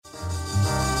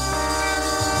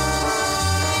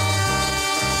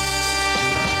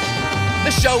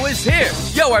The show is here.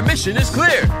 Yo, our mission is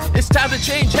clear. It's time to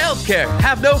change healthcare.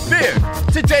 Have no fear.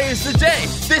 Today is the day.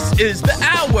 This is the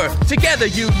hour. Together,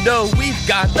 you know we've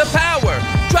got the power.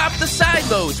 Drop the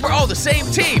silos. We're all the same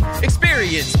team.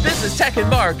 Experience, business, tech, and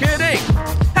marketing.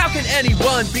 How can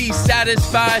anyone be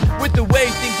satisfied with the way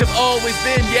things have always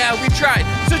been? Yeah, we've tried.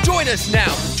 So join us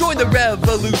now. Join the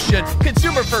revolution.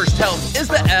 Consumer first health is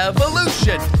the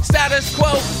evolution. Status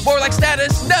quo, more like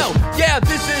status no. Yeah,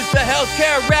 this is the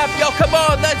healthcare rap. Y'all, come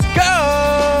on, let's go!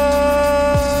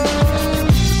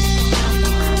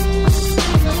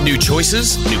 New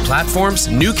choices, new platforms,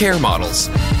 new care models.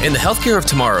 In the healthcare of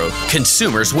tomorrow,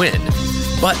 consumers win.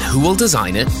 But who will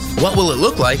design it? What will it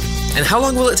look like? And how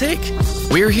long will it take?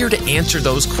 We're here to answer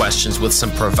those questions with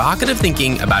some provocative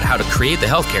thinking about how to create the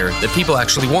healthcare that people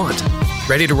actually want.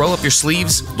 Ready to roll up your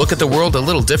sleeves, look at the world a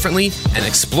little differently, and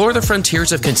explore the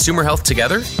frontiers of consumer health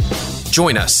together?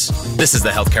 Join us. This is the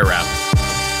Healthcare Wrap.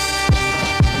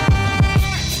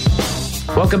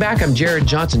 Welcome back. I'm Jared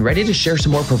Johnson, ready to share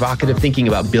some more provocative thinking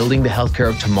about building the healthcare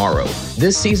of tomorrow.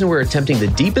 This season, we're attempting the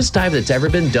deepest dive that's ever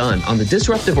been done on the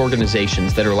disruptive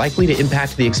organizations that are likely to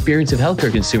impact the experience of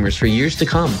healthcare consumers for years to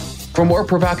come. For more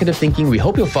provocative thinking, we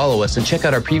hope you'll follow us and check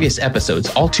out our previous episodes,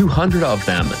 all 200 of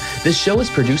them. This show is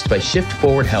produced by Shift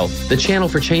Forward Health, the channel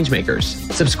for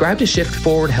changemakers. Subscribe to Shift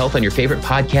Forward Health on your favorite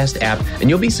podcast app, and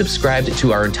you'll be subscribed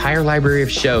to our entire library of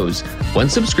shows. One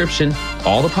subscription,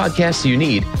 all the podcasts you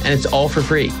need, and it's all for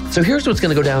free. So here's what's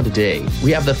going to go down today.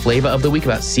 We have the flavor of the week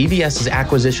about CVS's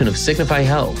acquisition of Signify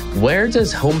Health. Where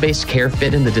does home-based care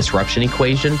fit in the disruption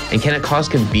equation? And can it cause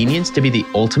convenience to be the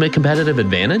ultimate competitive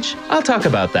advantage? I'll talk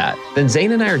about that. Then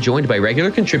Zane and I are joined by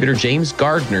regular contributor James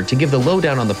Gardner to give the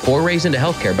lowdown on the forays into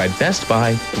healthcare by Best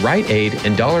Buy, Rite Aid,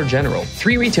 and Dollar General.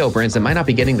 3 retail brands that might not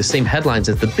be getting the same headlines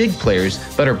as the big players,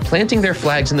 but are planting their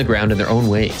flags in the ground in their own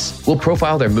ways. We'll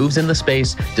profile their moves in the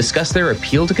space, discuss their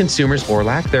appeal to consumers or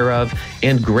lack thereof,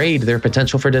 and grade their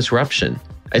potential for disruption.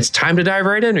 It's time to dive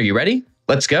right in. Are you ready?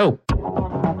 Let's go.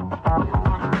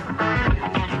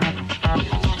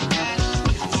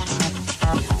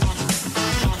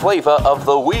 Flavor of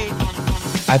the week.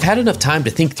 I've had enough time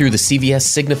to think through the CVS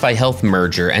Signify Health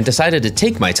merger and decided to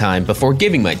take my time before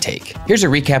giving my take. Here's a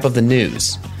recap of the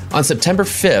news. On September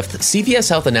 5th, CVS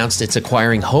Health announced it's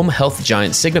acquiring home health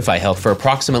giant Signify Health for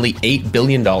approximately $8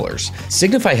 billion.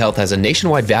 Signify Health has a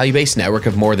nationwide value-based network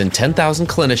of more than 10,000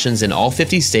 clinicians in all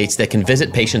 50 states that can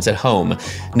visit patients at home.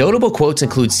 Notable quotes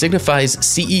include Signify's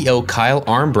CEO Kyle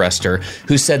Armbrester,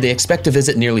 who said they expect to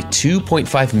visit nearly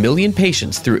 2.5 million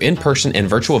patients through in-person and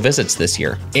virtual visits this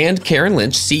year. And Karen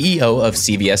Lynch, CEO of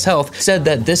CVS Health, said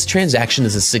that this transaction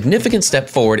is a significant step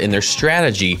forward in their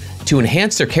strategy to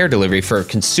enhance their care delivery for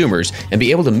consumers and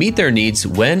be able to meet their needs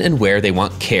when and where they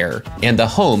want care. And the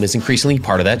home is increasingly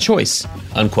part of that choice,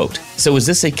 unquote. So is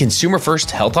this a consumer-first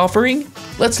health offering?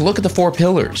 Let's look at the 4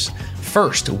 pillars.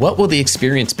 First, what will the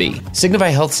experience be? Signify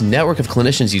Health's network of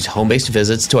clinicians use home-based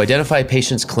visits to identify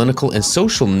patients' clinical and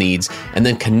social needs and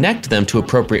then connect them to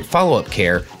appropriate follow-up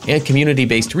care and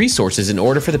community-based resources in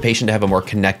order for the patient to have a more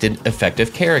connected,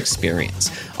 effective care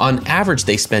experience. On average,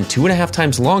 they spend 2.5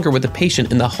 times longer with the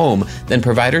patient in the home than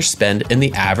providers spend in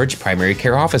the average primary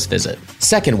care office visit.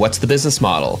 Second, what's the business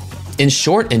model? In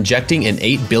short, injecting an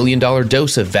 $8 billion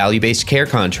dose of value-based care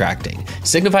contracting.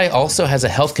 Signify also has a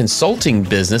health consulting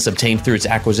business obtained through its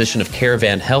acquisition of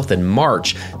Caravan Health in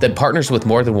March that partners with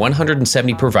more than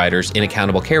 170 providers in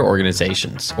accountable care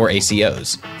organizations, or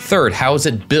ACOs. Third, how is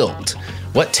it built?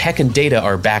 What tech and data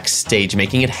are backstage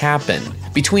making it happen?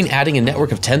 Between adding a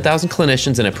network of 10,000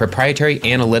 clinicians and a proprietary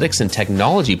analytics and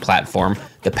technology platform,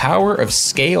 the power of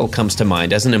scale comes to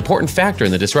mind as an important factor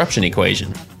in the disruption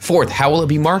equation. Fourth, how will it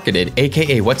be marketed,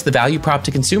 aka what's the value prop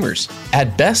to consumers?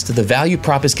 At best, the value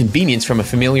prop is convenience from a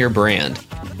familiar brand.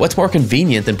 What's more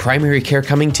convenient than primary care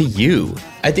coming to you?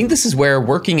 I think this is where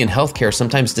working in healthcare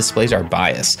sometimes displays our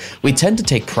bias. We tend to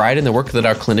take pride in the work that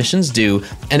our clinicians do,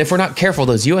 and if we're not careful,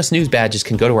 those US News badges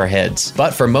can go to our heads.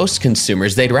 But for most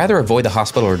consumers, they'd rather avoid the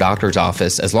hospital or doctor's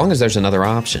office as long as there's another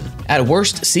option. At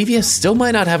worst, CVS still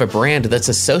might not have a brand that's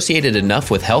associated enough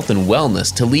with health and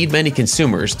wellness to lead many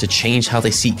consumers to change how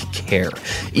they seek care.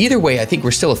 Either way, I think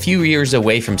we're still a few years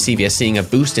away from CVS seeing a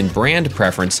boost in brand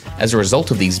preference as a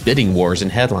result of these bidding wars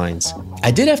and headlines.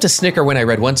 I did have to snicker when I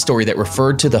read one story that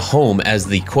referred to the home as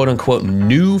the quote-unquote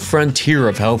new frontier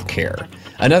of healthcare.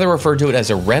 Another referred to it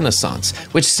as a renaissance,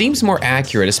 which seems more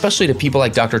accurate, especially to people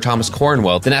like Dr. Thomas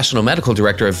Cornwell, the National Medical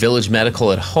Director of Village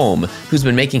Medical at Home, who's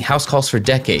been making house calls for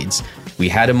decades. We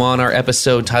had him on our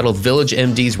episode titled Village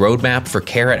MD's Roadmap for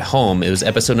Care at Home. It was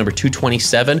episode number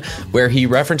 227, where he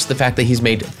referenced the fact that he's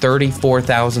made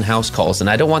 34,000 house calls, and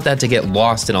I don't want that to get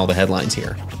lost in all the headlines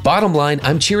here. Bottom line,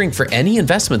 I'm cheering for any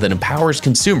investment that empowers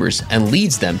consumers and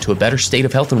leads them to a better state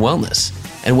of health and wellness.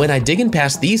 And when I dig in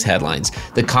past these headlines,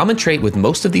 the common trait with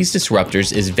most of these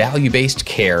disruptors is value-based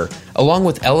care, along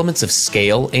with elements of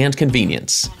scale and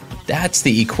convenience. That's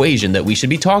the equation that we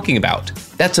should be talking about.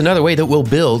 That's another way that we'll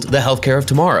build the healthcare of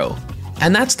tomorrow.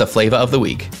 And that's the flavor of the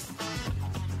week.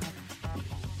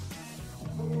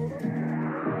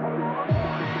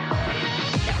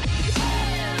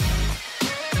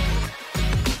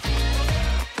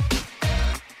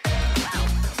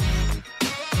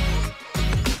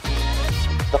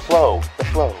 The flow.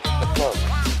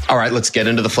 All right, let's get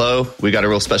into the flow. We got a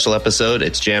real special episode.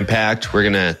 It's jam-packed. We're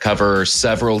going to cover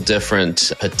several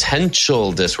different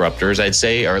potential disruptors, I'd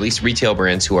say, or at least retail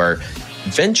brands who are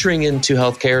venturing into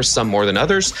healthcare, some more than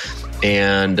others.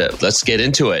 And let's get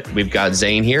into it. We've got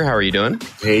Zane here. How are you doing?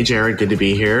 Hey, Jared. Good to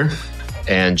be here.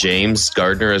 And James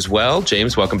Gardner as well.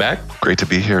 James, welcome back. Great to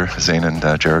be here, Zane and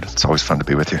Jared. It's always fun to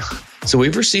be with you. So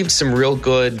we've received some real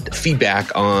good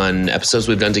feedback on episodes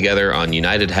we've done together on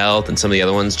United Health and some of the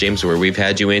other ones, James, where we've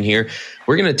had you in here.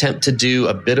 We're going to attempt to do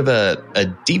a bit of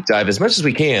a deep dive as much as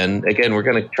we can. Again, we're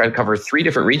going to try to cover 3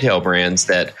 different retail brands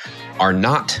that are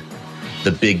not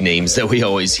the big names that we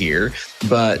always hear,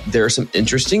 but there are some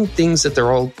interesting things that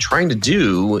they're all trying to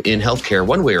do in healthcare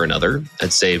one way or another.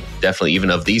 I'd say definitely even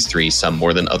of these 3, some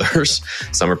more than others.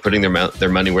 Some are putting their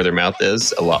money where their mouth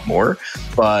is a lot more.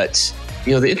 But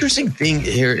you know, the interesting thing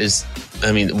here is,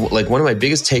 I mean, like one of my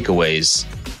biggest takeaways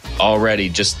already,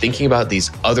 just thinking about these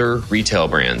other retail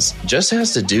brands, just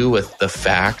has to do with the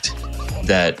fact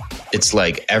that it's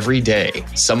like every day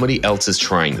somebody else is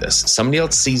trying this. Somebody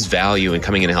else sees value in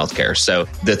coming into healthcare. So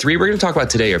the 3 we're going to talk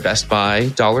about today are Best Buy,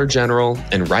 Dollar General,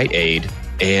 and Rite Aid.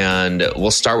 And we'll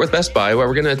start with Best Buy. What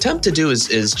we're going to attempt to do is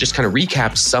just kind of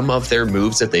recap some of their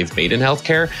moves that they've made in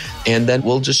healthcare. And then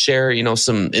we'll just share,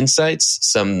 some insights,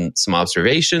 some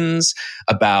observations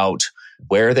about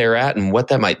where they're at and what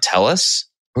that might tell us.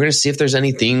 We're going to see if there's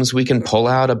any things we can pull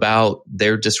out about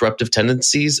their disruptive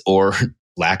tendencies or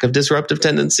lack of disruptive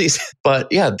tendencies. But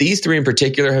yeah, these 3 in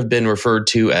particular have been referred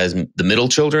to as the middle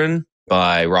children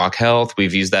by Rock Health.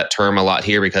 We've used that term a lot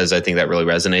here because I think that really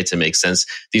resonates and makes sense.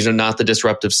 These are not the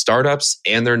disruptive startups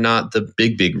and they're not the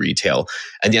big retail.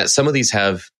 And yet some of these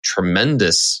have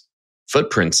tremendous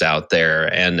footprints out there.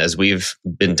 And as we've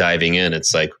been diving in,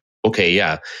 it's like, okay,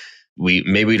 yeah,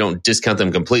 we don't discount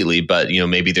them completely, but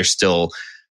maybe they're still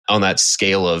on that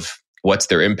scale of what's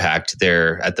their impact.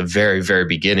 They're at the very, very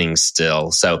beginning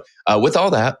still. So with all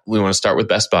that, we want to start with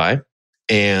Best Buy.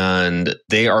 And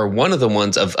they are one of the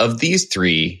ones of these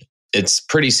 3. It's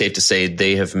pretty safe to say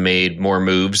they have made more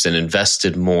moves and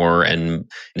invested more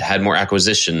and had more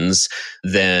acquisitions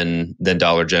than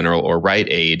Dollar General or Rite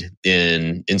Aid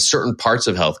in certain parts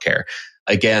of healthcare.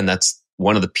 Again, that's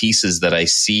one of the pieces that I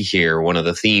see here. One of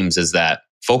the themes is that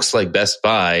folks like Best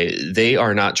Buy, they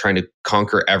are not trying to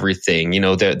conquer everything.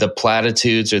 The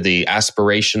platitudes or the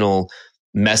aspirational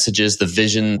messages, the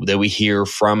vision that we hear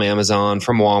from Amazon,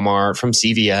 from Walmart, from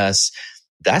CVS,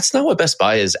 that's not what Best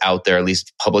Buy is out there, at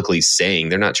least publicly saying.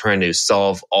 They're not trying to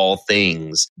solve all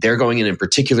things. They're going in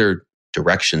particular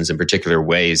directions, in particular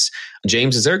ways.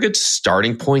 James, is there a good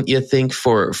starting point, you think,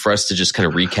 for us to just kind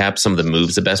of recap some of the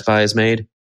moves that Best Buy has made?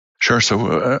 Sure.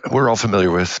 So we're all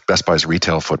familiar with Best Buy's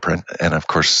retail footprint. And of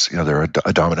course, they're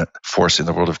a dominant force in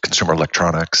the world of consumer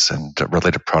electronics and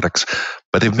related products.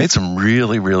 But they've made some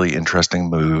really, really interesting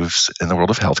moves in the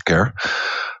world of healthcare,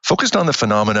 focused on the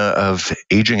phenomena of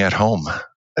aging at home,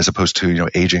 as opposed to,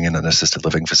 aging in an assisted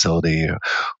living facility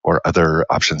or other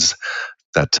options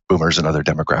that boomers and other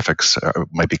demographics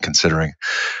might be considering.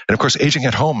 And of course, aging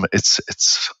at home, it's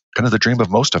kind of the dream of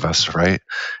most of us, right?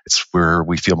 It's where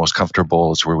we feel most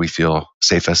comfortable. It's where we feel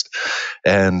safest.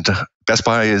 And Best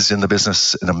Buy is in the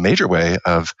business in a major way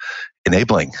of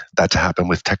enabling that to happen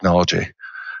with technology.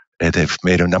 And they've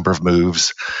made a number of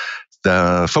moves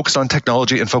focused on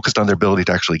technology and focused on their ability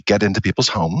to actually get into people's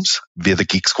homes via the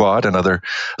Geek Squad and other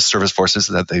service forces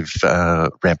that they've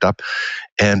ramped up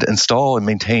and install and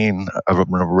maintain an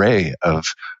array of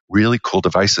really cool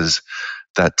devices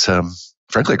that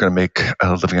frankly, are going to make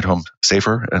living at home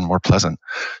safer and more pleasant.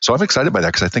 So I'm excited by that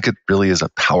because I think it really is a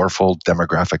powerful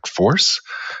demographic force.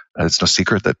 It's no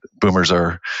secret that boomers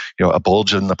are, a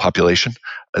bulge in the population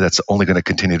that's only going to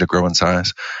continue to grow in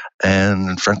size.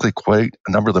 And frankly, quite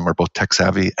a number of them are both tech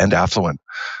savvy and affluent.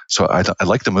 So I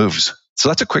like the moves. So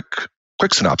that's a quick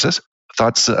synopsis.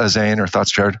 Thoughts, Zane, or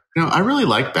thoughts, Jared? I really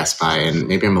like Best Buy, and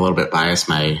maybe I'm a little bit biased.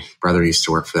 My brother used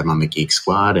to work for them on the Geek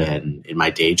Squad, and in my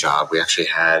day job, we actually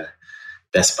had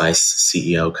Best Buy's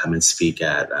CEO come and speak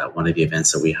at one of the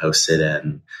events that we hosted,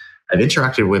 and I've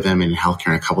interacted with them in healthcare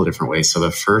in a couple of different ways. So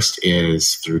the first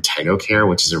is through TytoCare,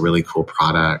 which is a really cool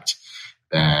product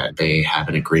that they have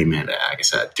an agreement, I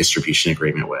guess a distribution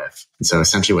agreement with. And so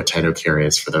essentially what TytoCare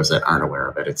is, for those that aren't aware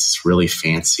of it, it's really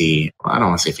fancy, I don't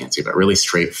want to say fancy, but really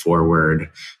straightforward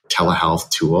telehealth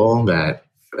tool that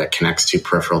connects to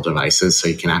peripheral devices. So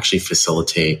you can actually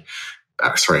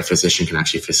a physician can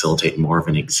actually facilitate more of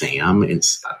an exam.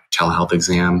 It's a telehealth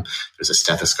exam. There's a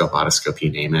stethoscope, otoscope, you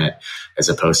name it, as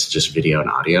opposed to just video and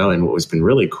audio. And what has been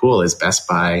really cool is Best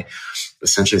Buy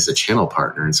essentially is a channel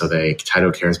partner. And so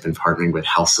TytoCare has been partnering with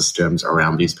health systems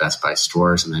around these Best Buy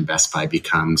stores. And then Best Buy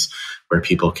becomes where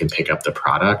people can pick up the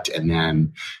product. And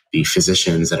then the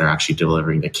physicians that are actually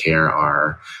delivering the care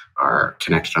are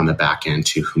connected on the back end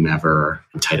to whomever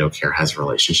TytoCare has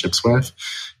relationships with.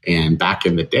 And back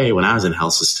in the day when I was in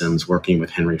health systems working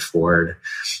with Henry Ford,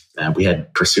 we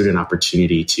had pursued an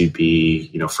opportunity to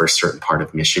be, for a certain part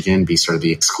of Michigan, be sort of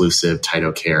the exclusive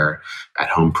TytoCare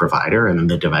at-home provider, and then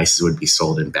the devices would be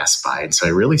sold in Best Buy. And so I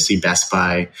really see Best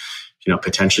Buy,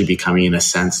 potentially becoming, in a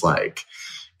sense, like,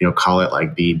 call it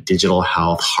like the digital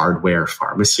health hardware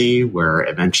pharmacy, where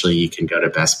eventually you can go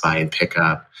to Best Buy and pick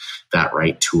up that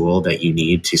right tool that you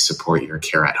need to support your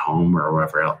care at home or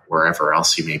wherever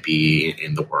else you may be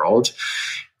in the world.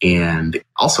 And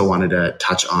also wanted to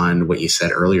touch on what you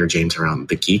said earlier, James, around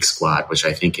the Geek Squad, which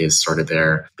I think is sort of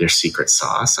their secret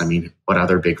sauce. I mean, what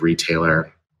other big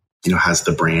retailer, has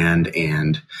the brand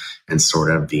and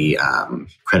sort of the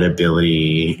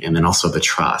credibility and then also the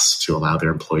trust to allow their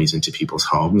employees into people's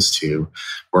homes to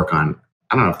work on,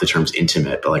 I don't know if the term's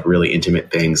intimate, but like really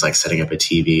intimate things like setting up a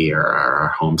TV or our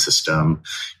home system.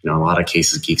 In a lot of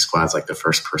cases, Geek Squad's like the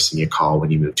first person you call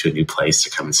when you move to a new place to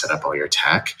come and set up all your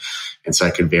tech. And so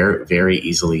I could very, very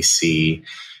easily see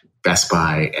Best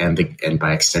Buy and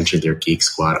by extension their Geek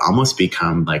Squad almost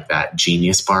become like that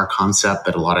Genius Bar concept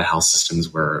that a lot of health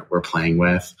systems were playing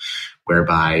with,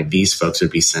 whereby these folks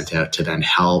would be sent out to then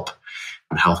help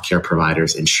healthcare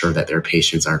providers ensure that their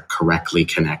patients are correctly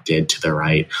connected to the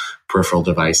right peripheral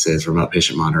devices, remote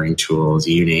patient monitoring tools,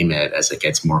 you name it, as it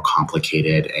gets more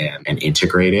complicated and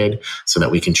integrated so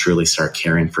that we can truly start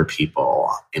caring for people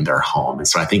in their home. And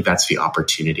so I think that's the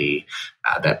opportunity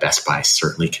that Best Buy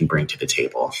certainly can bring to the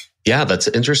table. Yeah, that's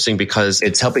interesting because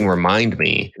it's helping remind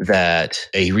me that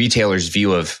a retailer's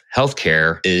view of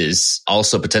healthcare is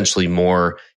also potentially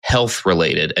more health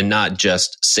related and not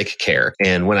just sick care.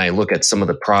 And when I look at some of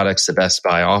the products that Best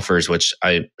Buy offers, which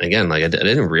I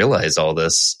didn't realize all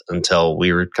this until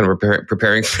we were kind of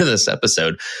preparing for this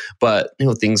episode, but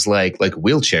things like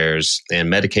wheelchairs and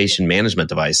medication management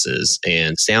devices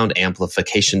and sound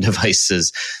amplification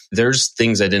devices, there's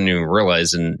things I didn't even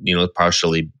realize, and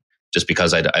partially just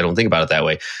because I don't think about it that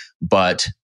way, but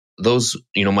those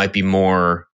might be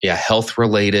more health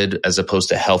related as opposed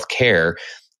to health care.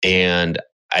 And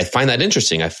I find that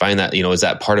interesting. I find that, is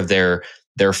that part of their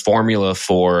formula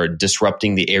for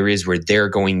disrupting the areas where they're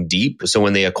going deep? So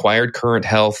when they acquired Current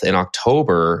Health in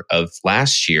October of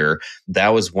last year, that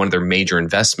was one of their major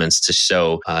investments to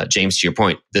show, James, to your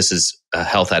point, this is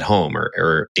health at home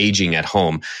or aging at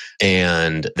home.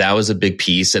 And that was a big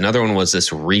piece. Another one was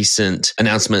this recent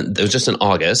announcement that was just in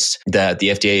August that the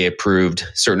FDA approved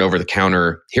certain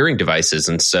over-the-counter hearing devices.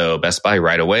 And so Best Buy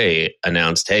right away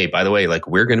announced, hey, by the way,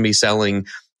 we're going to be selling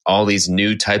all these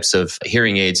new types of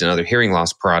hearing aids and other hearing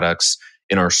loss products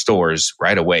in our stores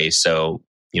right away. So,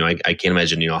 I can't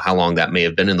imagine, how long that may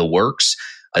have been in the works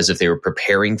as if they were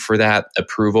preparing for that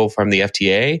approval from the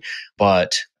FDA.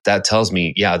 But that tells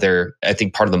me, I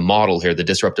think part of the model here, the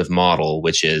disruptive model,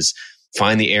 which is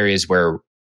find the areas where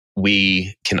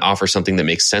we can offer something that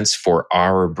makes sense for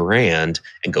our brand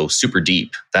and go super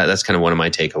deep. That's kind of one of my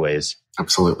takeaways.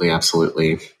 Absolutely.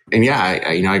 And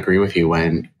I agree with you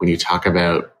when you talk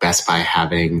about Best Buy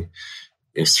having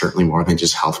certainly more than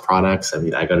just health products. I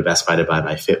mean, I go to Best Buy to buy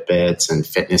my Fitbits and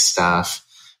fitness stuff.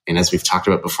 And as we've talked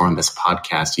about before on this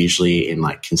podcast, usually in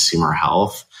consumer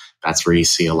health, that's where you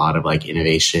see a lot of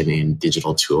innovation in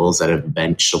digital tools that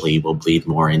eventually will bleed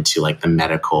more into the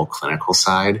medical clinical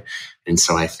side. And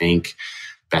so I think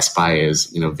Best Buy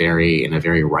is, in a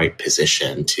very right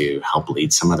position to help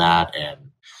lead some of that.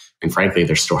 And frankly,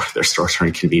 their stores are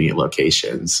in convenient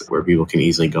locations where people can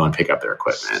easily go and pick up their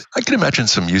equipment. I can imagine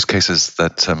some use cases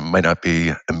that might not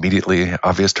be immediately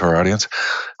obvious to our audience.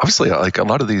 Obviously, a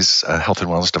lot of these health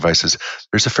and wellness devices,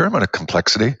 there's a fair amount of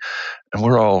complexity, and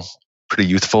we're all pretty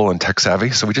youthful and tech savvy.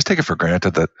 So we just take it for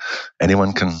granted that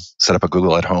anyone can set up a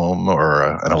Google at home or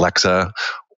an Alexa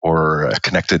or a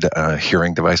connected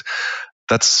hearing device.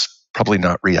 That's probably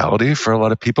not reality for a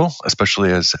lot of people,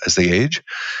 especially as they age.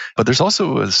 But there's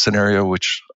also a scenario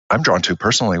which I'm drawn to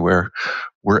personally where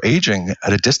we're aging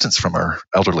at a distance from our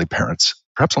elderly parents,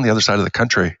 perhaps on the other side of the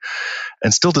country,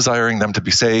 and still desiring them to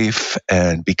be safe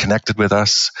and be connected with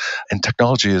us. And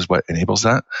technology is what enables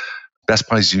that. Best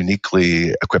Buy is uniquely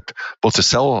equipped both to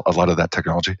sell a lot of that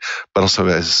technology, but also,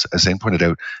 as Zane pointed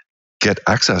out, get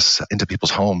access into people's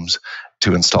homes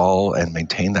to install and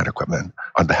maintain that equipment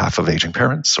on behalf of aging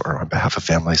parents or on behalf of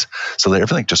families so that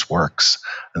everything just works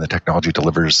and the technology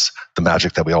delivers the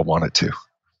magic that we all want it to.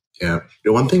 Yeah.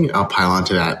 One thing I'll pile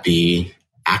onto that, the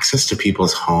access to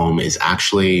people's home is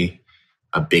actually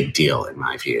a big deal in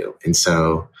my view. And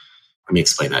so let me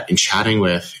explain that. In chatting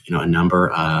with, a number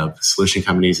of solution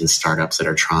companies and startups that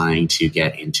are trying to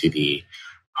get into the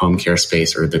home care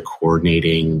space or the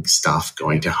coordinating stuff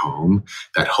going to home,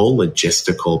 that whole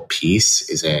logistical piece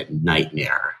is a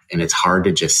nightmare. And it's hard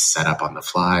to just set up on the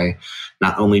fly.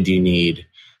 Not only do you need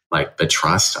like the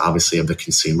trust, obviously, of the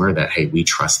consumer that, hey, we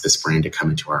trust this brand to come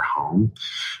into our home,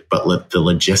 but the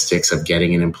logistics of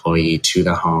getting an employee to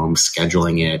the home,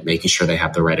 scheduling it, making sure they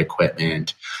have the right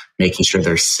equipment, making sure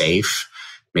they're safe,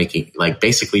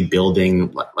 basically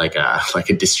building like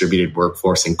a distributed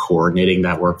workforce and coordinating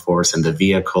that workforce and the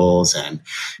vehicles and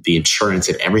the insurance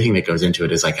and everything that goes into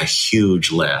it is like a huge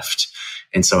lift.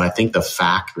 And so I think the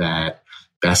fact that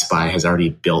Best Buy has already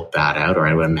built that out, or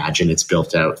I would imagine it's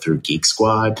built out through Geek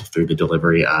Squad, through the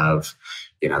delivery of,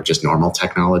 just normal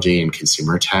technology and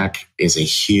consumer tech, is a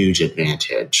huge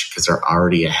advantage because they're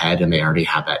already ahead and they already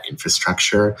have that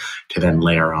infrastructure to then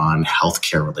layer on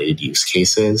healthcare related use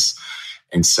cases.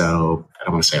 And so I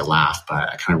don't want to say I laugh, but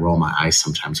I kind of roll my eyes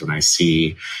sometimes when I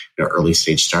see early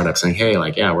stage startups saying, hey,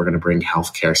 we're going to bring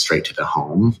healthcare straight to the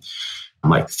home.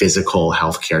 Like physical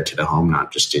healthcare to the home,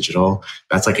 not just digital.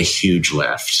 That's like a huge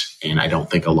lift. And I don't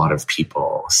think a lot of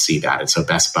people see that. And so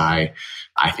Best Buy,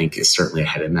 I think, is certainly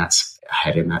ahead in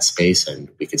that space. And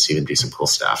we could see them do some cool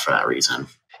stuff for that reason.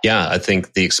 Yeah, I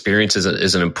think the experience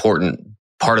is an important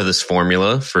part of this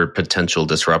formula for potential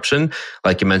disruption.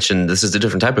 Like you mentioned, this is a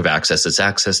different type of access. It's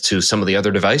access to some of the other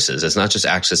devices. It's not just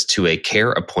access to a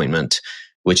care appointment,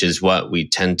 which is what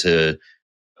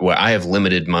I have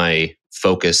limited my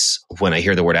focus when I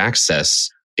hear the word access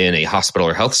in a hospital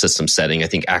or health system setting. I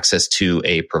think access to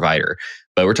a provider,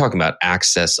 but we're talking about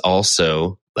access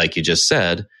also, like you just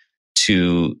said,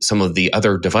 to some of the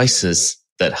other devices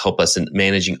that help us in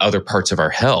managing other parts of our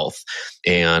health.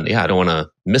 And I don't want to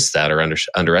miss that or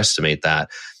underestimate that.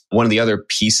 One of the other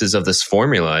pieces of this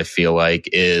formula, I feel like,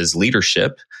 is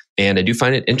leadership. And I do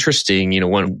find it interesting.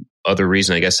 One other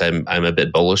reason I guess I'm a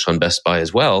bit bullish on Best Buy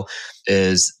as well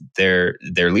is their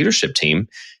leadership team.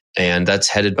 And that's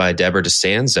headed by Deborah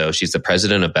DeSanzo. She's the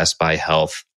president of Best Buy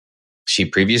Health. She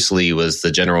previously was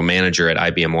the general manager at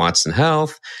IBM Watson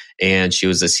Health, and she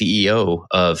was the CEO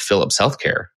of Philips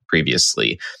Healthcare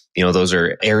previously. Those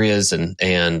are areas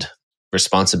and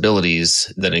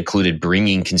responsibilities that included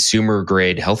bringing consumer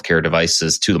grade healthcare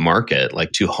devices to the market,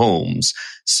 like to homes.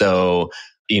 So,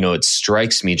 it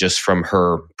strikes me just from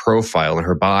her profile and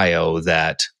her bio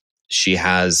that she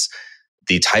has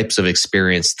the types of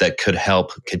experience that could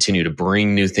help continue to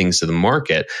bring new things to the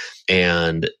market.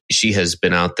 And she has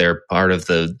been out there part of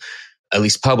at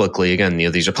least publicly, again,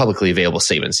 these are publicly available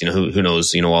statements, who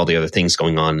knows, all the other things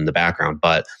going on in the background,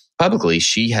 but publicly,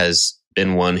 she has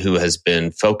been one who has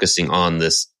been focusing on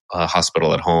this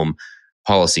hospital at home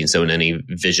policy. And so in any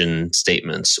vision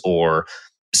statements or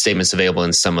statements available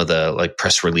in some of the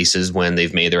press releases when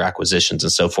they've made their acquisitions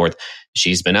and so forth,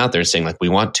 she's been out there saying we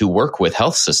want to work with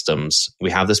health systems.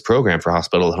 We have this program for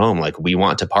hospital at home. We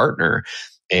want to partner.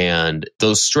 And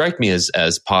those strike me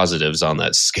as positives on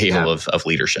that scale of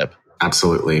leadership.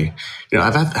 Absolutely.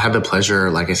 I've had the pleasure,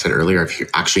 like I said earlier, of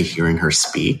actually hearing her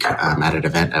speak at an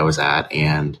event I was at.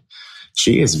 And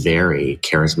she is very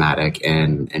charismatic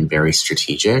and very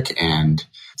strategic. And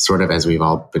sort of as we've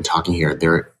all been talking here,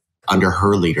 under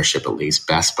her leadership, at least,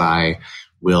 Best Buy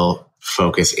will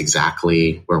focus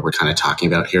exactly where we're kind of talking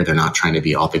about here. They're not trying to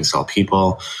be all things to all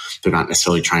people. They're not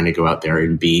necessarily trying to go out there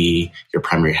and be your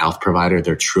primary health provider.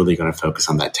 They're truly going to focus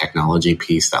on that technology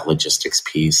piece, that logistics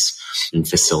piece, and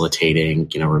facilitating,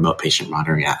 remote patient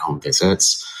monitoring at home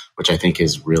visits, which I think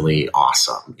is really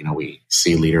awesome. We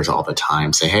see leaders all the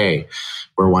time say, hey,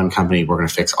 we're one company, we're going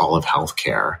to fix all of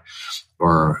healthcare.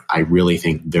 Or I really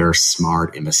think they're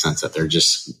smart in the sense that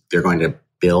they're going to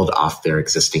build off their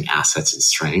existing assets and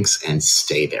strengths and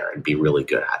stay there and be really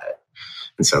good at it.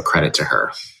 And so credit to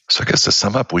her. So I guess to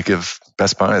sum up, we give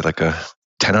Best Buy like a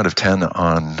 10 out of 10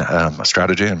 on a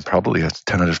strategy and probably a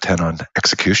 10 out of 10 on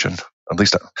execution. At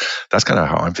least that's kind of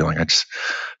how I'm feeling. I just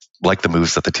like the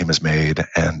moves that the team has made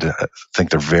and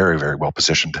think they're very, very well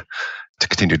positioned to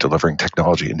continue delivering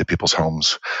technology into people's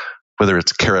homes. Whether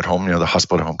it's care at home, the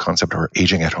hospital at home concept, or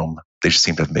aging at home, they just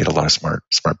seem to have made a lot of smart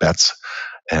bets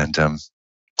and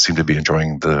seem to be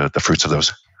enjoying the fruits of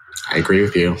those. I agree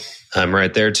with you. I'm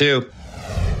right there too.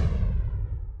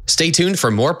 Stay tuned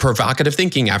for more provocative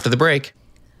thinking after the break.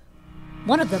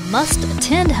 One of the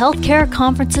must-attend healthcare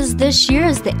conferences this year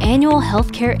is the annual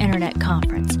Healthcare Internet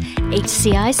Conference.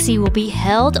 HCIC will be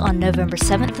held on November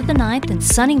 7th to the 9th in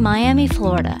sunny Miami,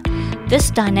 Florida. This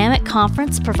dynamic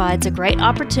conference provides a great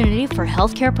opportunity for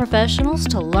healthcare professionals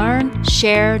to learn,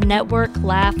 share, network,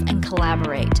 laugh, and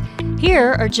collaborate.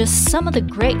 Here are just some of the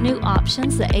great new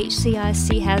options that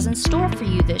HCIC has in store for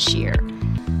you this year.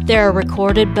 There are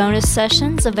recorded bonus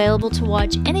sessions available to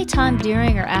watch anytime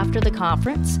during or after the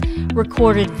conference,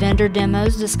 recorded vendor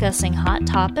demos discussing hot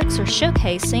topics or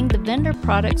showcasing the vendor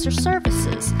products or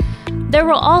services. There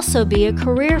will also be a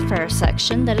career fair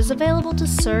section that is available to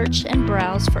search and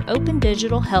browse for open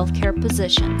digital healthcare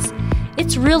positions.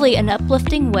 It's really an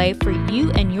uplifting way for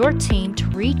you and your team to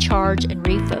recharge and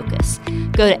refocus.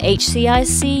 Go to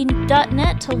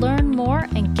hcic.net to learn more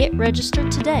and get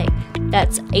registered today.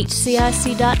 That's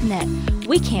hcic.net.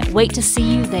 We can't wait to see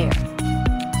you there.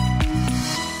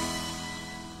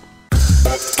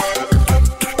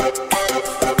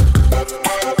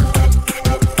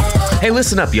 Hey,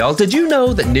 listen up, y'all. Did you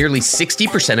know that nearly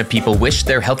 60% of people wish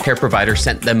their healthcare provider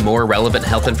sent them more relevant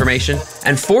health information?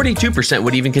 And 42%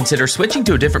 would even consider switching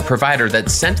to a different provider that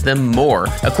sent them more,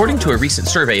 according to a recent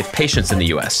survey of patients in the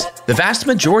U.S. The vast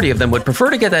majority of them would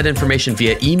prefer to get that information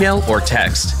via email or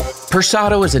text.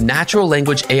 Persado is a natural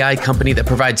language AI company that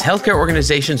provides healthcare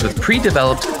organizations with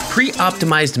pre-developed,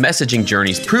 pre-optimized messaging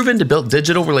journeys proven to build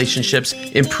digital relationships,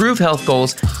 improve health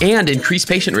goals, and increase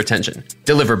patient retention.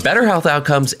 Deliver better health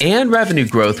outcomes and revenue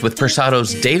growth with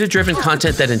Persado's data-driven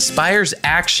content that inspires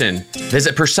action.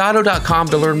 Visit Persado.com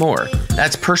to learn more.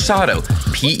 That's Persado,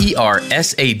 Persado.com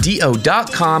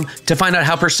to find out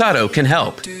how Persado can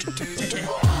help.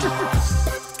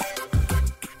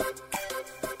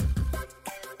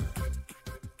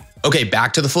 Okay,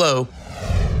 back to the flow.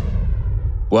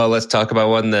 Well, let's talk about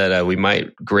one that we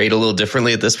might grade a little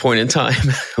differently at this point in time,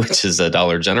 which is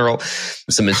Dollar General.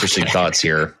 Some interesting thoughts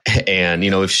here. And,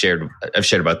 I've shared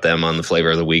about them on the Flavor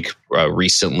of the Week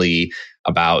recently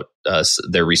about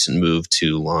their recent move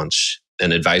to launch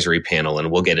an advisory panel, and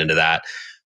we'll get into that.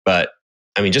 But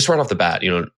I mean, just right off the bat,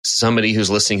 somebody who's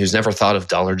listening who's never thought of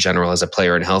Dollar General as a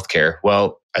player in healthcare,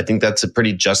 well, I think that's a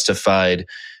pretty justified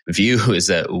view, is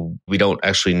that we don't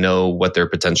actually know what their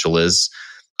potential is.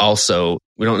 Also,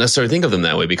 we don't necessarily think of them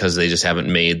that way because they just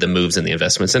haven't made the moves and the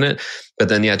investments in it. But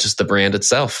then, just the brand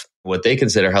itself. What they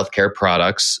consider healthcare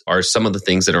products are some of the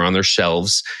things that are on their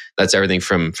shelves. That's everything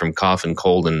from cough and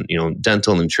cold and,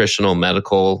 dental, nutritional,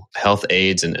 medical, health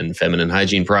aids, and feminine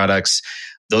hygiene products.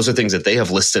 Those are things that they have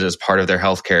listed as part of their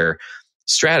healthcare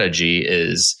strategy,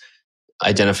 is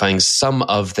identifying some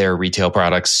of their retail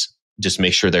products, just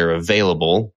make sure they're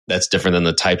available. That's different than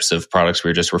the types of products we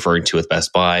were just referring to with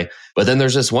Best Buy. But then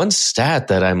there's this one stat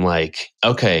that I'm like,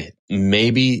 okay,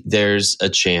 maybe there's a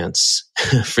chance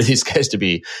for these guys to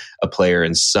be a player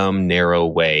in some narrow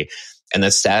way. And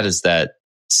that stat is that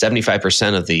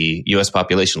 75% of the US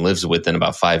population lives within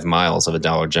about 5 miles of a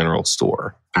Dollar General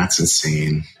store. That's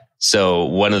insane. So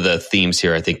one of the themes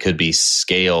here, I think, could be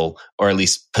scale, or at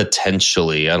least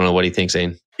potentially. I don't know. What do you think,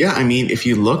 Zane? Yeah, I mean, if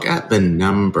you look at the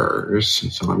numbers,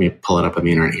 so let me pull it up on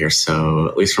the internet here. So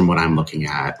at least from what I'm looking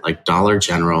at, like Dollar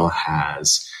General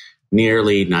has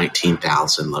nearly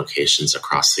 19,000 locations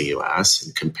across the U.S.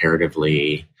 And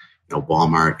comparatively,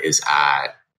 Walmart is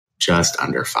at just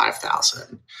under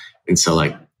 5,000. And so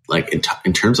like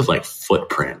in terms of like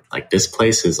footprint, like this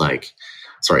place is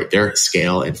their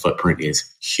scale and footprint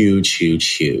is huge,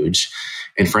 huge, huge.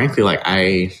 And frankly,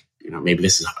 maybe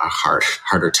this is a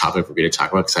harder topic for me to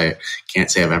talk about because I can't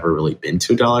say I've ever really been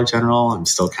to a Dollar General. I'm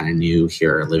still kind of new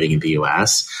here living in the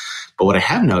US. But what I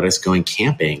have noticed going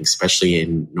camping, especially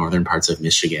in northern parts of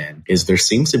Michigan, is there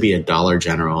seems to be a Dollar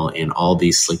General in all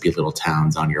these sleepy little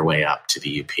towns on your way up to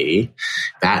the UP.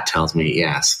 That tells me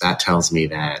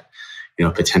that,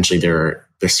 potentially there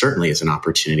certainly is an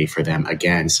opportunity for them,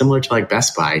 again, similar to like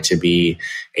Best Buy, to be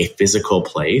a physical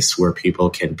place where people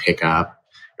can pick up,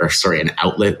 an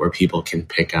outlet where people can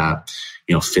pick up,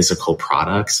 physical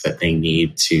products that they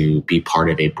need to be part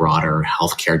of a broader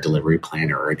healthcare delivery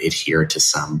plan or adhere to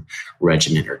some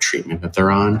regimen or treatment that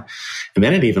they're on. And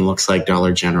then it even looks like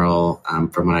Dollar General,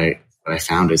 from what I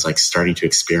found, is like starting to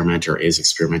experiment or is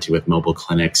experimenting with mobile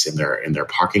clinics in their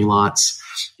parking lots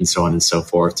and so on and so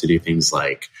forth to do things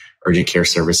like urgent care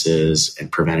services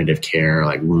and preventative care,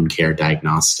 like wound care,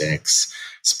 diagnostics,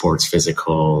 sports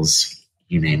physicals,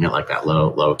 you name it, like that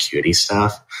low acuity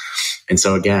stuff. And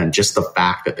so again, just the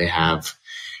fact that they have,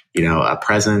 a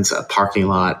presence, a parking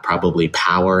lot, probably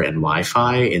power and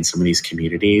Wi-Fi in some of these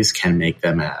communities can make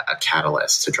them a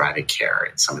catalyst to driving care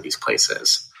in some of these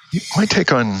places. My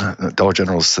take on Dollar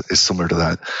General is similar to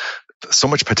that. So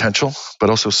much potential, but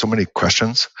also so many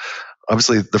questions.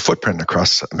 Obviously, the footprint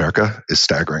across America is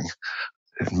staggering.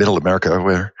 In middle America,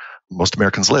 where most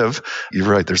Americans live, you're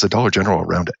right, there's a Dollar General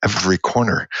around every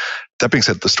corner. That being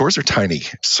said, the stores are tiny.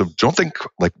 So don't think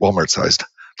like Walmart-sized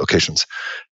locations.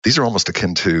 These are almost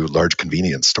akin to large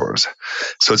convenience stores.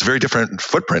 So it's a very different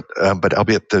footprint, but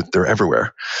albeit that they're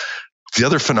everywhere. The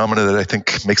other phenomena that I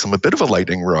think makes them a bit of a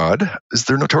lightning rod is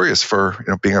they're notorious for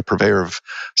being a purveyor of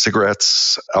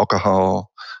cigarettes,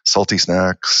 alcohol, salty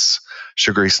snacks,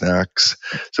 sugary snacks.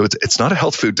 So it's not a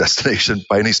health food destination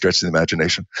by any stretch of the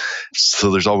imagination.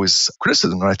 So there's always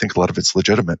criticism, and I think a lot of it's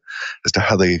legitimate as to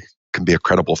how they can be a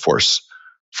credible force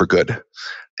for good.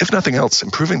 If nothing else,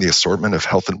 improving the assortment of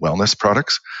health and wellness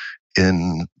products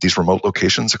in these remote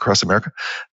locations across America,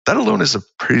 that alone is a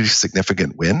pretty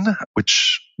significant win,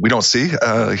 which we don't see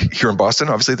here in Boston.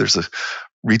 Obviously, there's a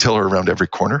retailer around every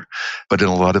corner, but in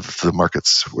a lot of the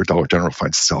markets where Dollar General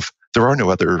finds itself, there are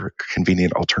no other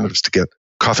convenient alternatives to get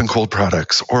cough and cold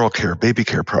products, oral care, baby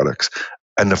care products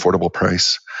at an affordable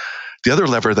price. The other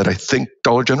lever that I think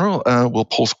Dollar General will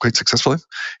pull quite successfully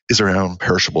is around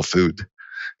perishable food.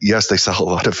 Yes, they sell a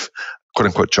lot of quote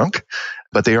unquote junk,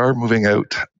 but they are moving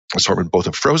out assortment both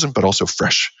of frozen but also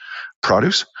fresh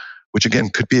produce, which again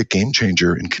could be a game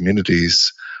changer in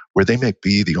communities where they may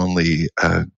be the only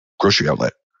grocery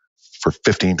outlet for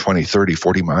 15, 20, 30,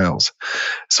 40 miles.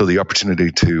 So the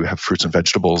opportunity to have fruits and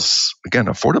vegetables, again,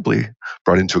 affordably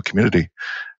brought into a community,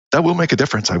 that will make a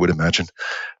difference, I would imagine.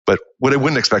 But what I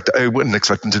wouldn't expect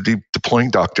them to be deploying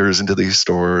doctors into these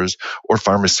stores or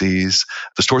pharmacies.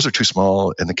 The stores are too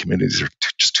small and the communities are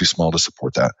just too small to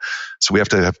support that. So we have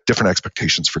to have different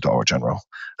expectations for Dollar General.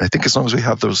 And I think as long as we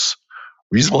have those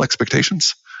reasonable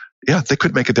expectations, yeah, they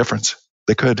could make a difference.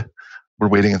 They could. We're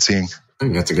waiting and seeing. I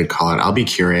think that's a good call out. I'll be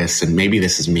curious, and maybe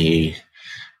this is me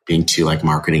being too like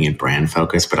marketing and brand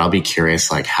focused, but I'll be curious,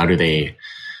 like how do they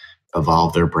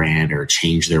evolve their brand or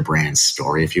change their brand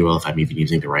story, if you will, if I'm even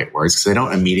using the right words, because I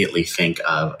don't immediately think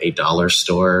of a dollar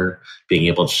store being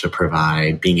able to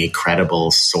provide, being a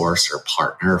credible source or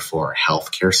partner for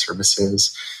healthcare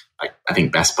services. I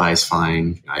think Best Buy is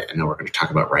fine. I know we're going to talk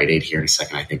about Rite Aid here in a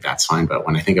second. I think that's fine. But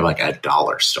when I think of like a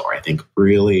dollar store, I think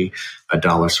really a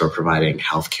dollar store providing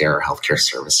healthcare or healthcare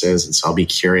services. And so I'll be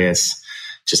curious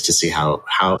just to see how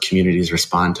communities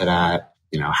respond to that,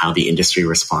 how the industry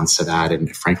responds to that,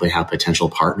 and frankly, how potential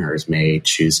partners may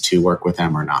choose to work with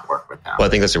them or not work with them. Well, I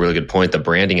think that's a really good point. The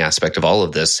branding aspect of all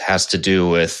of this has to do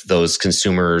with those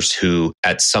consumers who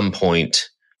at some point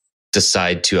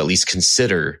decide to at least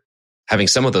consider having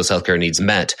some of those healthcare needs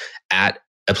met at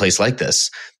a place like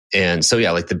this. And so,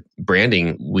 yeah, like the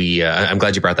branding, I'm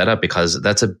glad you brought that up because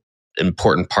that's an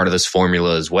important part of this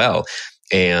formula as well.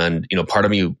 And, part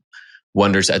of me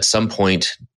wonders at some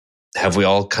point, have we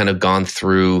all kind of gone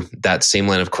through that same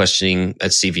line of questioning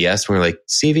at CVS? We're like,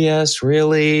 CVS,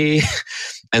 really?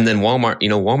 And then Walmart,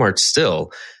 Walmart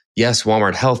still, yes,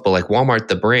 Walmart Health, but like Walmart,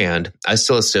 the brand, I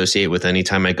still associate with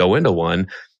anytime I go into one,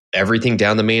 everything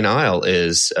down the main aisle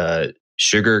is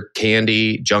sugar,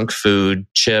 candy, junk food,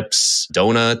 chips,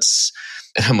 donuts.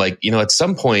 And I'm like, at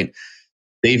some point,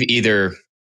 they've either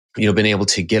been able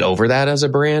to get over that as a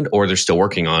brand, or they're still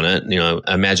working on it.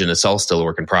 I imagine it's all still a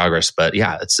work in progress, but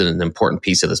yeah, it's an important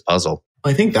piece of this puzzle.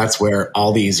 Well, I think that's where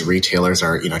all these retailers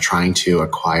are, trying to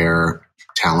acquire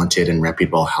talented and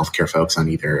reputable healthcare folks on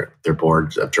either their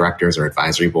board of directors or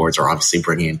advisory boards, or obviously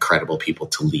bringing in credible people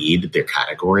to lead their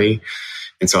category.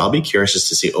 And so I'll be curious just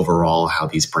to see overall how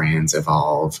these brands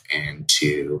evolve and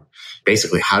to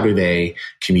basically how do they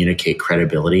communicate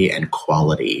credibility and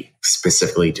quality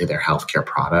specifically to their healthcare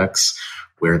products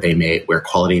where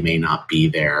quality may not be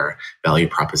their value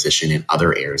proposition in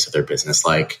other areas of their business,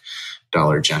 like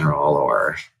Dollar General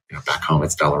or back home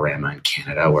it's Dollarama in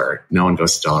Canada, where no one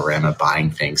goes to Dollarama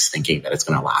buying things thinking that it's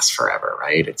going to last forever,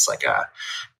 right? It's like a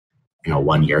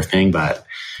 1 year thing, but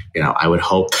I would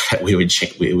hope that we would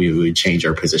change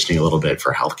our positioning a little bit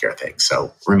for healthcare things.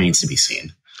 So remains to be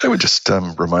seen. I would just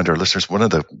remind our listeners, one of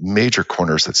the major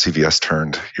corners that CVS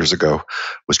turned years ago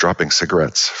was dropping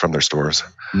cigarettes from their stores.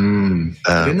 I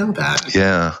didn't know that.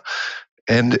 Yeah.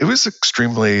 And it was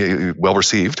extremely well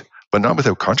received, but not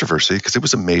without controversy because it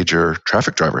was a major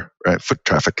traffic driver, right? Foot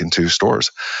traffic into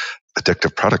stores.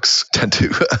 Addictive products tend to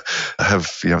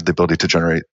have the ability to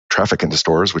generate traffic into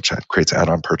stores, which creates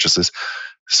add-on purchases.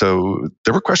 So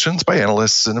there were questions by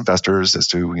analysts and investors as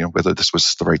to whether this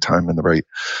was the right time and the right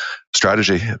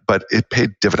strategy, but it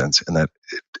paid dividends in that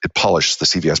it polished the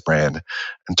CVS brand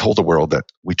and told the world that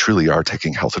we truly are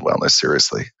taking health and wellness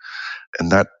seriously.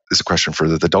 And that is a question for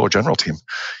the Dollar General team.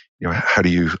 How do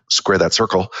you square that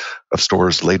circle of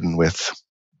stores laden with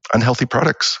unhealthy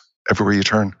products everywhere you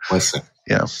turn? Listen.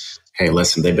 Yeah. Hey,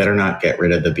 listen, they better not get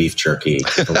rid of the beef jerky.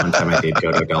 The one time I did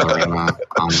go to Dollarama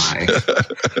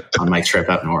on my trip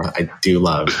up north, I do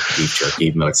love beef jerky,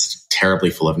 even though it's terribly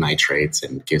full of nitrates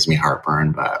and gives me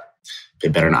heartburn, but they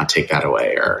better not take that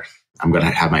away or I'm going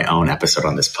to have my own episode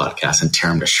on this podcast and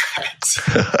tear them to shreds.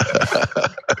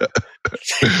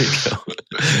 There you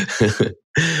go.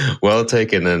 Well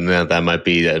taken. And that might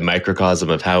be a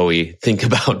microcosm of how we think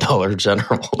about Dollar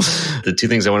General. The two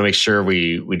things I want to make sure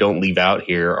we don't leave out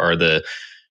here are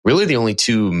really the only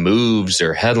two moves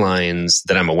or headlines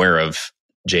that I'm aware of.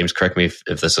 James, correct me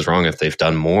if this is wrong, if they've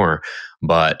done more.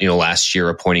 But, last year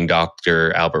appointing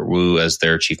Dr. Albert Wu as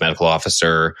their chief medical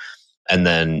officer. And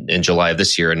then in July of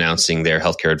this year, announcing their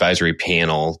healthcare advisory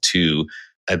panel to,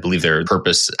 I believe their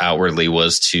purpose outwardly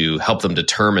was to help them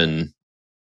determine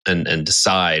and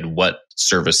decide what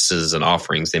services and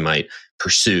offerings they might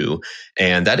pursue.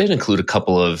 And that did include a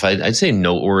couple of, I'd say,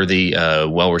 noteworthy,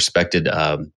 well-respected,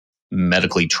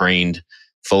 medically trained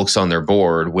folks on their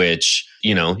board, which,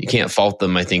 you can't fault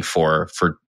them, I think, for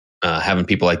having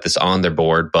people like this on their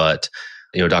board. But,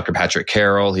 Dr. Patrick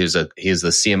Carroll, he is the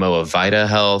CMO of Vita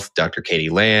Health, Dr. Katie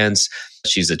Lance,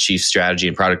 she's the Chief Strategy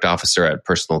and Product Officer at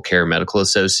Personal Care Medical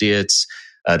Associates,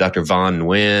 Dr. Vaughn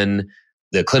Nguyen,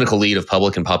 the clinical lead of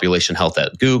public and population health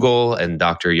at Google, and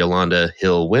Dr. Yolanda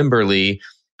Hill-Wimberly,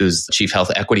 who's the Chief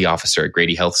Health Equity Officer at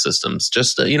Grady Health Systems.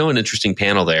 Just, an interesting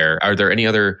panel there. Are there any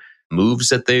other moves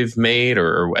that they've made,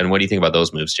 and what do you think about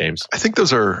those moves, James? I think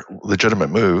those are legitimate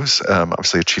moves.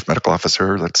 Obviously, a chief medical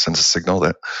officer, that sends a signal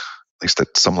that at least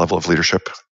at some level of leadership,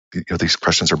 these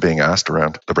questions are being asked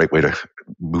around the right way to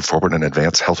move forward and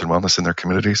advance health and wellness in their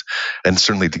communities. And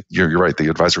certainly, you're right, the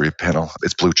advisory panel,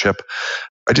 it's blue chip.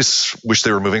 I just wish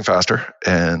they were moving faster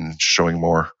and showing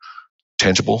more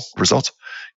tangible results.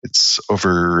 It's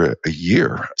over a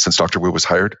year since Dr. Wu was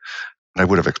hired, and I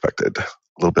would have expected a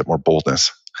little bit more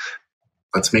boldness.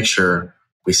 Let's make sure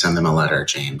we send them a letter,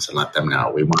 James, and let them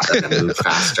know we want them to move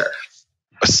faster.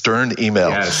 A stern email.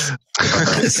 Yes.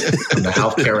 From the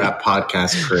Healthcare App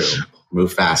podcast crew.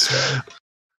 Move faster.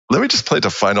 Let me just play the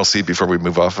final seed before we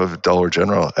move off of Dollar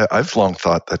General. I've long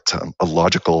thought that a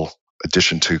logical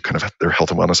addition to kind of their health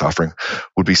and wellness offering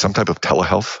would be some type of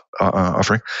telehealth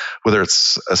offering, whether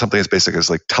it's something as basic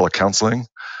as like telecounseling,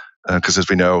 because as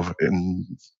we know,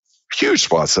 in huge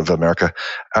swaths of America,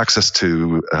 access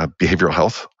to behavioral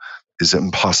health is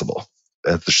impossible.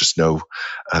 There's just no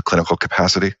clinical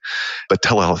capacity. But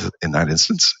telehealth in that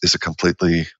instance is a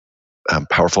completely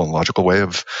powerful and logical way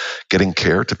of getting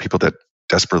care to people that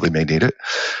desperately may need it.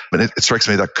 And it strikes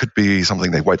me that could be something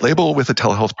they white label with a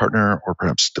telehealth partner or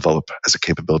perhaps develop as a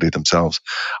capability themselves.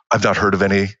 I've not heard of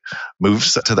any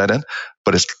moves to that end,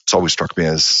 but it's always struck me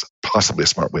as possibly a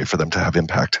smart way for them to have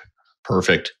impact.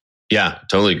 Perfect. Yeah,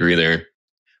 totally agree there.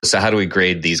 So how do we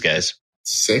grade these guys?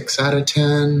 6 out of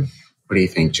 10. What do you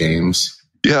think, James?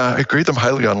 Yeah, I grade them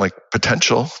highly on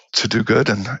potential to do good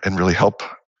and really help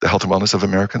the health and wellness of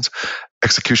Americans.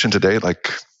 Execution today,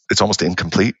 it's almost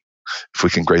incomplete. If we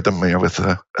can grade them with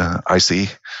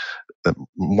IC,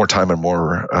 more time and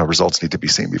more results need to be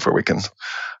seen before we can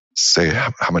say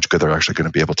how much good they're actually going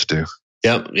to be able to do.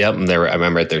 Yep.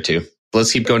 I'm right there too.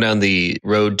 Let's keep going down the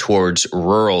road towards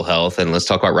rural health and let's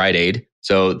talk about Rite Aid.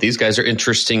 So these guys are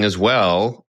interesting as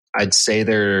well. I'd say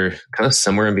they're kind of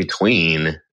somewhere in between.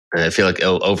 And I feel like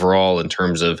overall, in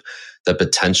terms of the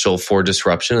potential for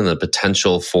disruption and the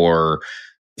potential for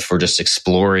just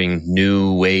exploring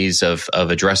new ways of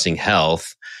addressing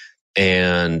health.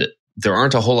 And there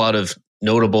aren't a whole lot of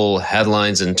notable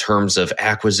headlines in terms of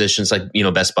acquisitions, like,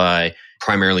 Best Buy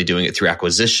primarily doing it through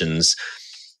acquisitions.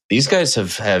 These guys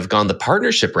have gone the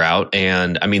partnership route.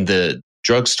 And I mean, the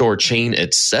drugstore chain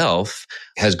itself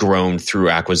has grown through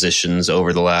acquisitions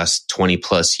over the last 20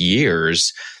 plus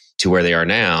years to where they are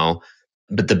now.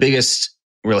 But the biggest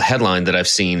real headline that I've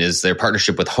seen is their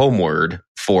partnership with Homeward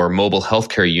for mobile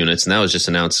healthcare units. And that was just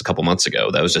announced a couple months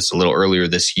ago. That was just a little earlier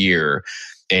this year.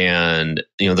 And,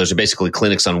 those are basically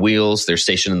clinics on wheels. They're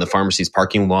stationed in the pharmacy's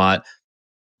parking lot.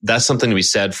 That's something to be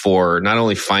said for not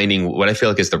only finding what I feel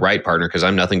like is the right partner, because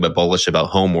I'm nothing but bullish about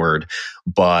Homeward,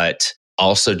 but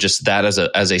also just that as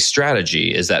a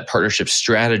strategy, is that partnership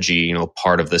strategy,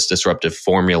 part of this disruptive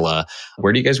formula.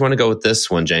 Where do you guys want to go with this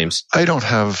one, James? I don't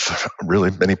have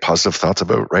really many positive thoughts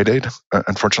about Rite Aid,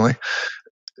 unfortunately.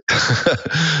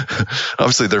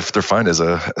 Obviously, they're fine as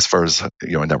far as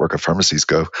a network of pharmacies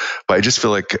go, but I just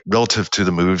feel like relative to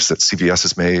the moves that CVS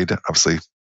has made, obviously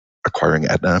acquiring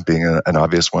Aetna being an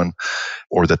obvious one,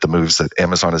 or that the moves that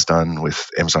Amazon has done with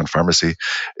Amazon Pharmacy,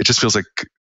 it just feels like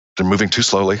they're moving too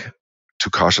slowly, too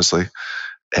cautiously,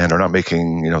 and are not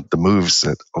making the moves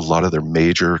that a lot of their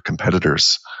major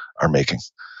competitors are making.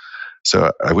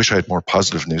 So I wish I had more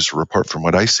positive news to report from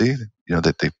what I see,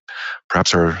 that they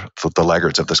perhaps are the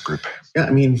laggards of this group.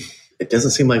 Yeah, it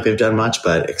doesn't seem like they've done much,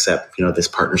 but except, this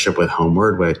partnership with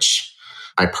Homeward, which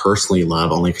I personally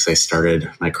love only because I started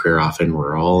my career off in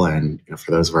rural. And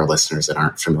for those of our listeners that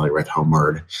aren't familiar with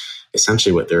Homeward,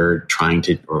 essentially what they're trying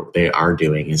to, or they are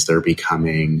doing, is they're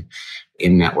becoming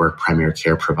in-network primary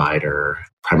care provider,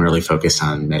 primarily focused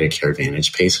on Medicare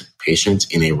Advantage patients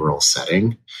in a rural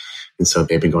setting. And so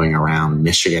they've been going around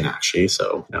Michigan, actually.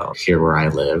 So, here where I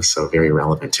live, so very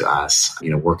relevant to us,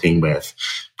 working with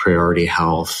Priority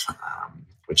Health,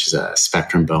 which is a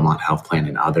Spectrum Beaumont Health Plan,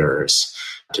 and others,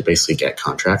 to basically get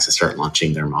contracts to start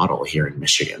launching their model here in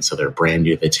Michigan. So they're brand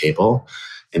new to the table.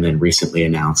 And then recently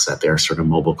announced that their sort of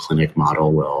mobile clinic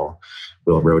model will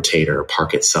rotate or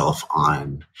park itself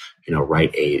on,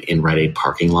 Rite Aid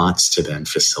parking lots to then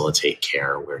facilitate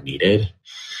care where needed.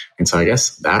 And so I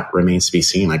guess that remains to be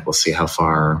seen. We'll see how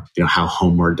far, how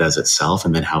Homeward does itself,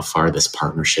 and then how far this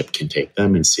partnership can take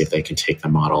them, and see if they can take the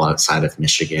model outside of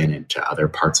Michigan into other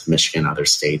parts of Michigan, other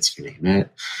states, you name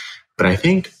it. But I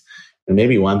think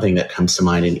maybe one thing that comes to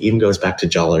mind, and even goes back to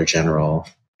Dollar General,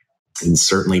 and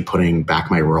certainly putting back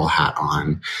my rural hat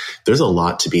on, there's a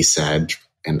lot to be said.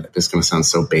 And this is going to sound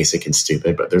so basic and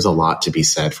stupid, but there's a lot to be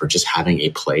said for just having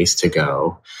a place to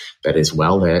go that is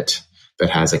well lit, that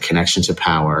has a connection to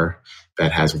power,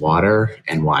 that has water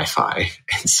and Wi-Fi.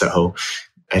 And so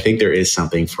I think there is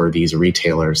something for these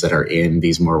retailers that are in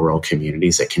these more rural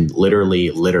communities that can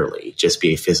literally just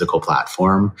be a physical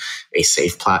platform, a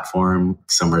safe platform,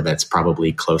 somewhere that's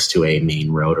probably close to a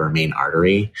main road or a main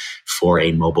artery for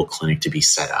a mobile clinic to be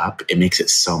set up. It makes it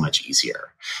so much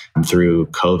easier. Through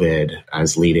COVID, I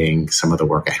was leading some of the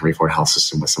work at Henry Ford Health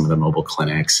System with some of the mobile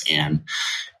clinics, and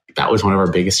that was one of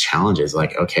our biggest challenges.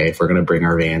 Okay, if we're going to bring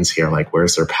our vans here,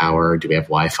 where's their power? Do we have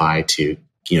Wi-Fi to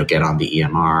get on the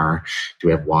EMR? Do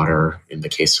we have water in the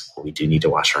case where we do need to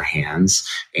wash our hands?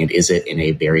 And is it in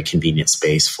a very convenient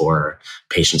space for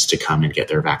patients to come and get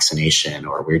their vaccination?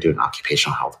 Or we're doing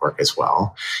occupational health work as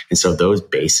well. And so those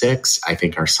basics, I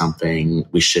think, are something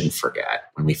we shouldn't forget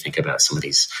when we think about some of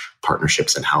these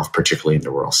partnerships in health, particularly in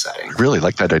the rural setting. I really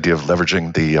like that idea of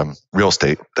leveraging the real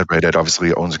estate that Rite Aid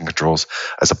obviously owns and controls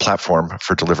as a platform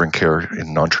for delivering care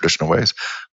in non-traditional ways,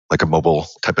 like a mobile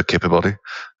type of capability.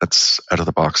 That's out of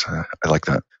the box. I like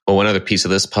that. Well, one other piece of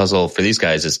this puzzle for these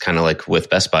guys is kind of like with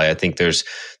Best Buy. I think there's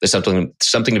something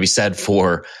to be said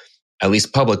for, at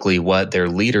least publicly, what their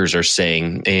leaders are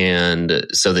saying. And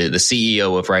so the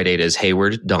CEO of Rite Aid is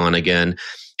Hayward Donigan,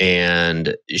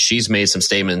 and she's made some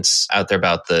statements out there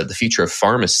about the future of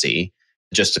pharmacy.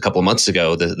 Just a couple of months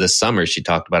ago, this summer, she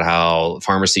talked about how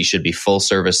pharmacy should be full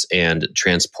service and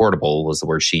transportable, was the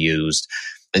word she used.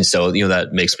 And so,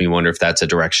 that makes me wonder if that's a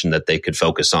direction that they could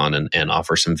focus on and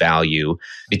offer some value.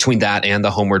 Between that and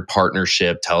the Homeward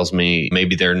partnership tells me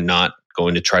maybe they're not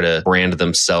going to try to brand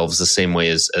themselves the same way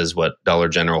as what Dollar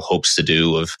General hopes to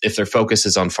do. If their focus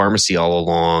is on pharmacy all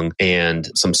along and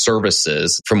some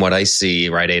services, from what I see,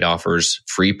 Rite Aid offers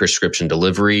free prescription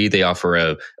delivery. They offer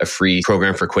a free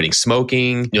program for quitting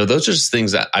smoking. Those are just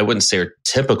things that I wouldn't say are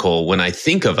typical when I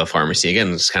think of a pharmacy.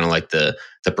 Again, it's kind of like the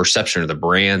perception or the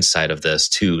brand side of this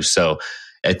too. So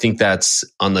I think that's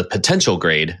on the potential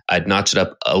grade. I'd notch it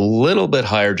up a little bit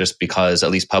higher just because, at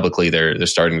least publicly, they're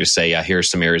starting to say, yeah, here's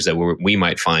some areas that we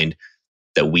might find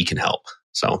that we can help.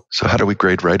 So how do we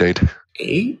grade Rite Aid?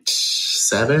 8,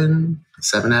 7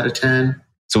 out of 10.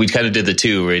 So we kind of did the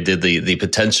two, where we did the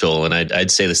potential, and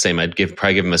I'd say the same. I'd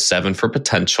probably give them a 7 for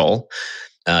potential,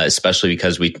 especially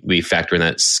because we factor in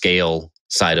that scale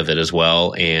side of it as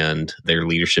well, and their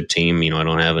leadership team. I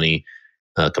don't have any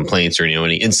complaints or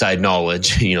any inside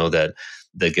knowledge that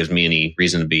gives me any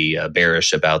reason to be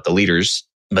bearish about the leaders.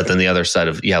 But then the other side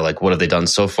of what have they done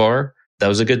so far? That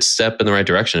was a good step in the right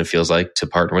direction, it feels like, to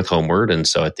partner with Homeward, and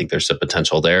so I think there's some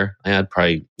potential there. I'd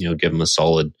probably give them a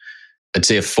solid I'd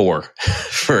say a 4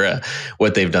 for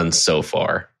what they've done so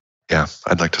far. Yeah,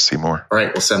 I'd like to see more. All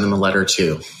right, we'll send them a letter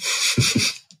too.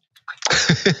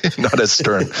 Not as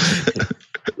stern.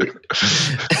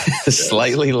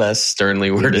 Slightly less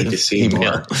sternly worded. We need to see email.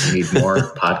 more. We need more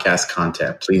podcast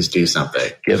content. Please do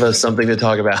something. Give us something to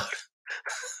talk about.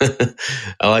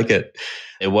 I like it.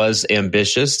 It was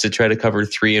ambitious to try to cover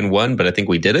 3 in 1, but I think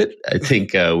we did it. I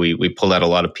think we pulled out a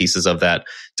lot of pieces of that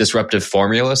disruptive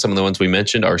formula. Some of the ones we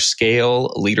mentioned are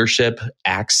scale, leadership,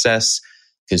 access,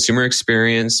 consumer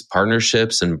experience,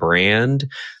 partnerships, and brand.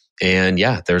 And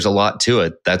yeah, there's a lot to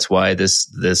it. That's why this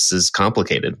is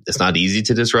complicated. It's not easy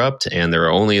to disrupt, and there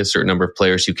are only a certain number of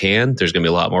players who can. There's going to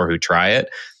be a lot more who try it.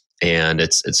 And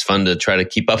it's fun to try to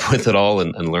keep up with it all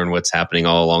and learn what's happening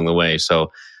all along the way.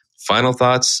 So final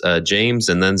thoughts, James,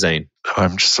 and then Zane.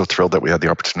 I'm just so thrilled that we had the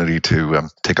opportunity to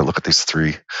take a look at these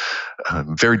 3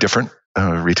 very different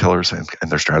retailers and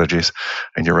their strategies.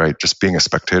 And you're right, just being a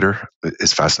spectator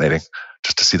is fascinating,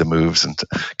 just to see the moves and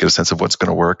get a sense of what's going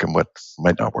to work and what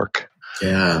might not work.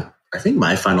 Yeah, I think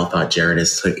my final thought, Jared,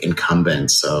 is like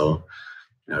incumbents. So,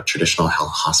 traditional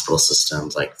health hospital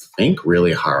systems, like think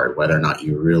really hard whether or not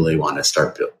you really want to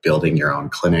start building your own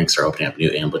clinics or opening up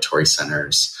new ambulatory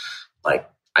centers. Like,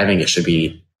 I think it should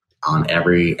be on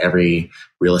every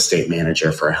real estate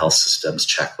manager for a health systems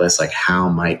checklist. Like, how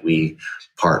might we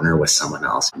partner with someone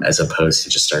else as opposed to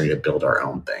just starting to build our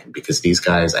own thing? Because these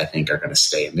guys, I think, are going to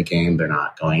stay in the game. They're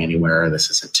not going anywhere. This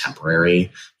isn't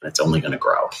temporary, and it's only going to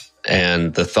grow.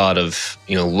 And the thought of,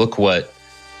 look what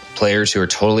players who are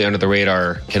totally under the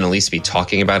radar can at least be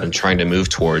talking about and trying to move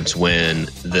towards when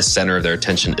the center of their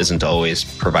attention isn't always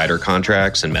provider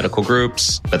contracts and medical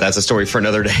groups. But that's a story for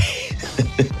another day.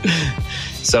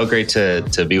 So great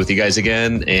to be with you guys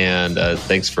again. And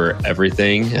thanks for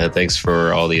everything. Thanks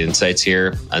for all the insights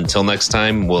here. Until next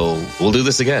time, we'll do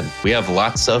this again. We have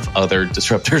lots of other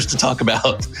disruptors to talk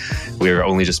about. We're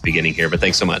only just beginning here, but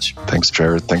thanks so much. Thanks,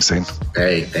 Jared. Thanks, Zane.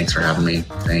 Hey, thanks for having me.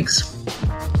 Thanks.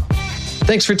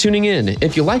 Thanks for tuning in.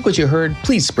 If you like what you heard,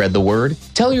 please spread the word.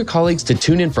 Tell your colleagues to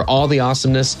tune in for all the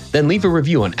awesomeness, then leave a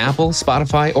review on Apple,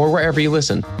 Spotify, or wherever you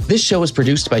listen. This show is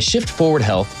produced by Shift Forward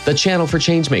Health, the channel for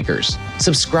changemakers.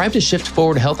 Subscribe to Shift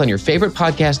Forward Health on your favorite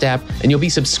podcast app, and you'll be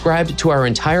subscribed to our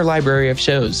entire library of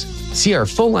shows. See our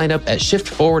full lineup at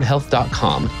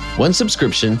shiftforwardhealth.com. One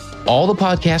subscription, all the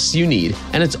podcasts you need,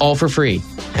 and it's all for free.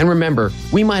 And remember,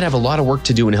 we might have a lot of work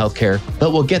to do in healthcare,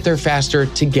 but we'll get there faster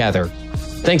together.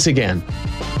 Thanks again.